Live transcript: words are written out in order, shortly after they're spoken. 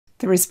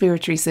The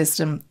respiratory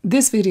system.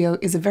 This video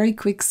is a very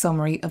quick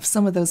summary of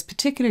some of those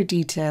particular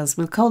details,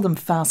 we'll call them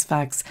fast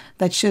facts,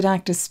 that should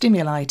act as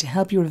stimuli to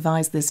help you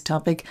revise this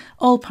topic,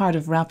 all part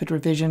of rapid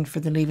revision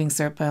for the Leaving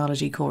Cert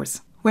Biology course.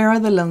 Where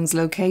are the lungs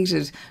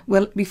located?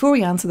 Well, before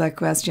we answer that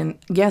question,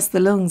 yes, the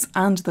lungs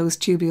and those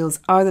tubules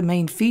are the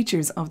main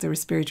features of the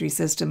respiratory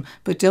system,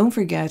 but don't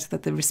forget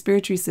that the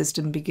respiratory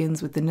system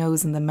begins with the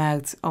nose and the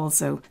mouth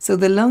also. So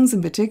the lungs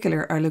in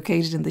particular are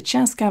located in the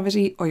chest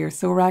cavity or your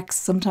thorax,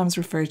 sometimes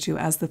referred to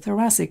as the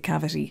thoracic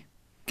cavity.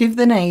 Give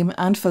the name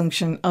and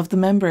function of the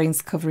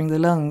membranes covering the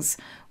lungs.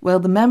 Well,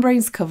 the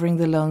membranes covering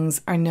the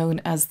lungs are known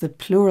as the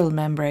pleural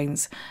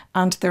membranes,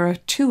 and there are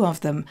two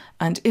of them,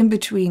 and in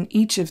between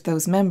each of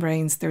those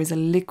membranes there is a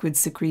liquid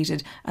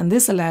secreted, and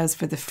this allows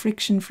for the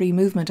friction-free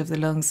movement of the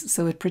lungs,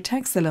 so it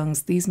protects the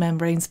lungs. These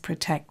membranes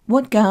protect.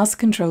 What gas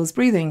controls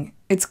breathing?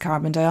 It's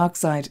carbon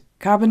dioxide.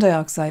 Carbon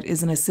dioxide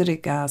is an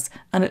acidic gas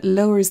and it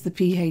lowers the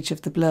pH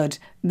of the blood.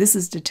 This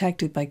is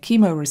detected by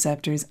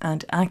chemoreceptors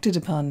and acted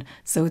upon,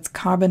 so it's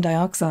carbon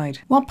dioxide.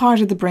 What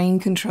part of the brain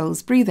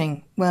controls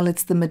breathing? Well,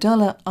 it's the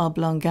medulla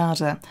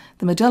oblongata.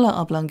 The medulla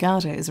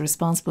oblongata is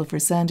responsible for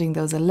sending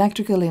those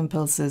electrical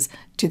impulses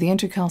to the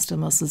intercostal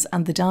muscles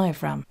and the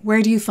diaphragm.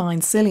 Where do you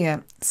find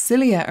cilia?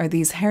 Cilia are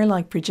these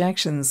hair-like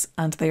projections,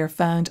 and they are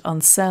found on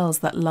cells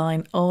that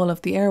line all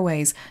of the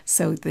airways,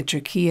 so the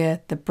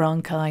trachea, the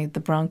bronchi, the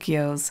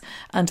bronchioles,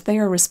 and they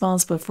are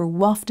responsible for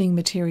wafting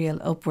material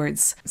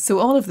upwards. So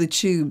all of the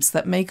tubes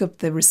that make up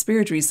the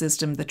respiratory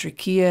system, the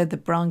trachea, the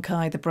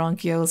bronchi, the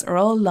bronchioles, are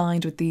all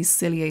lined with these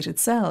ciliated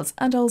cells,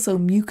 and also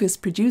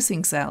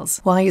mucus-producing cells.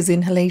 Why is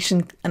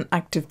inhalation an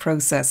active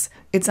process?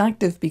 It's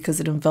active because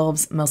it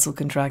involves muscle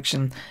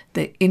contraction.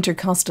 The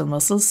intercostal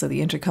muscles, so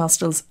the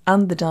intercostals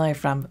and the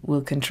diaphragm,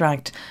 will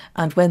contract,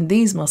 and when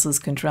these muscles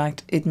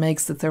contract, it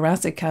makes the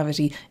thoracic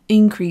cavity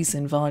increase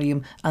in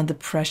volume and the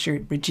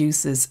pressure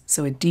reduces,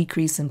 so a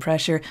decrease in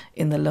pressure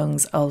in the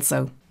lungs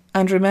also.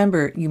 And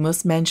remember, you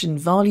must mention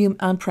volume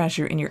and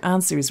pressure in your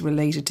answers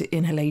related to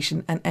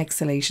inhalation and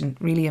exhalation,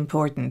 really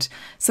important.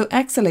 So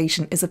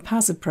exhalation is a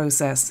passive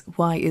process.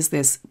 Why is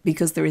this?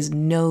 Because there is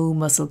no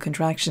muscle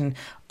contraction.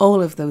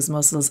 All of those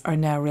muscles are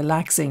now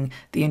relaxing.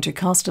 The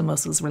intercostal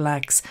muscles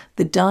relax,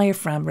 the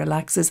diaphragm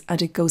relaxes,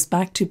 and it goes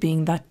back to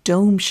being that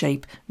dome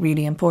shape,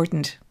 really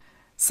important.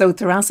 So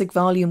thoracic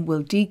volume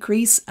will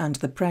decrease and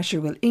the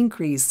pressure will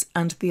increase,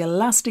 and the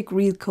elastic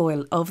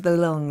recoil of the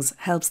lungs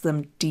helps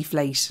them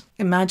deflate.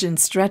 Imagine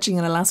stretching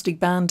an elastic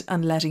band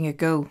and letting it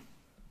go.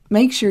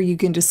 Make sure you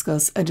can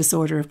discuss a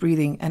disorder of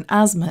breathing, and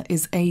asthma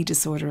is a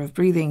disorder of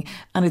breathing,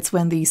 and it's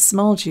when these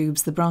small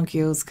tubes, the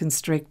bronchioles,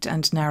 constrict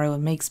and narrow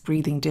and makes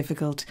breathing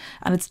difficult,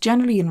 and it's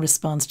generally in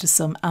response to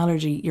some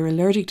allergy. You're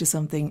allergic to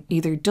something,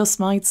 either dust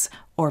mites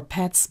or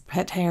pets,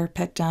 pet hair,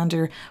 pet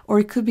dander, or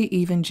it could be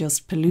even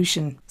just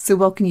pollution. So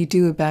what can you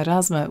do about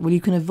asthma? Well,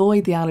 you can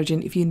avoid the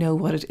allergen if you know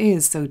what it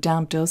is, so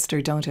damp dust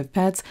or don't have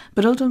pets,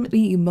 but ultimately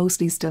you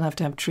mostly still have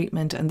to have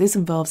treatment, and this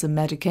involves a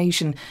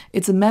medication.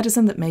 It's a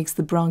medicine that makes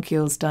the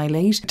bronchioles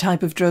dilate, a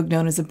type of drug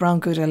known as a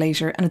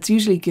bronchodilator, and it's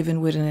usually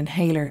given with an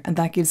inhaler, and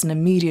that gives an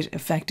immediate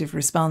effective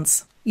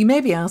response. You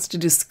may be asked to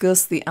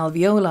discuss the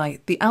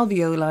alveoli. The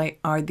alveoli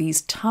are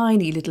these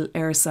tiny little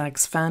air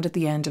sacs found at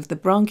the end of the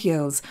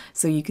bronchioles,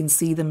 so you can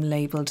see them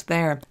labelled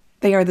there.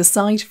 They are the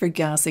site for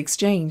gas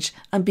exchange,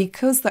 and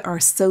because there are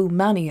so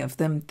many of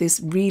them, this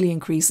really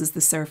increases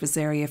the surface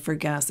area for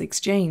gas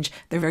exchange.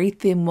 They're very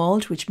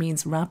thin-walled, which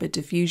means rapid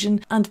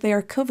diffusion, and they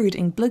are covered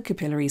in blood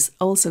capillaries,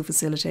 also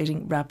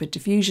facilitating rapid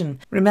diffusion.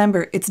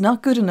 Remember, it's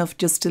not good enough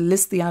just to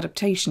list the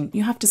adaptation.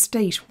 You have to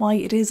state why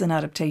it is an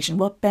adaptation,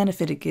 what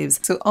benefit it gives.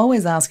 So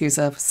always ask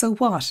yourself, so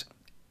what?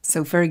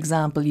 So for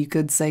example, you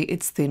could say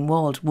it's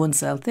thin-walled, one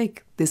cell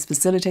thick. This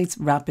facilitates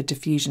rapid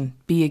diffusion.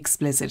 Be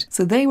explicit.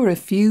 So they were a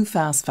few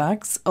fast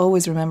facts.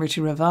 Always remember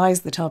to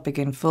revise the topic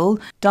in full.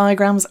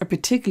 Diagrams are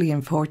particularly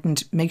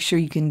important. Make sure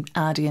you can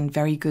add in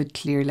very good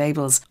clear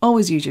labels.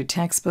 Always use your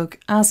textbook,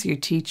 ask your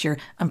teacher,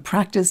 and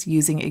practice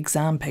using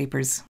exam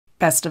papers.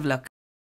 Best of luck.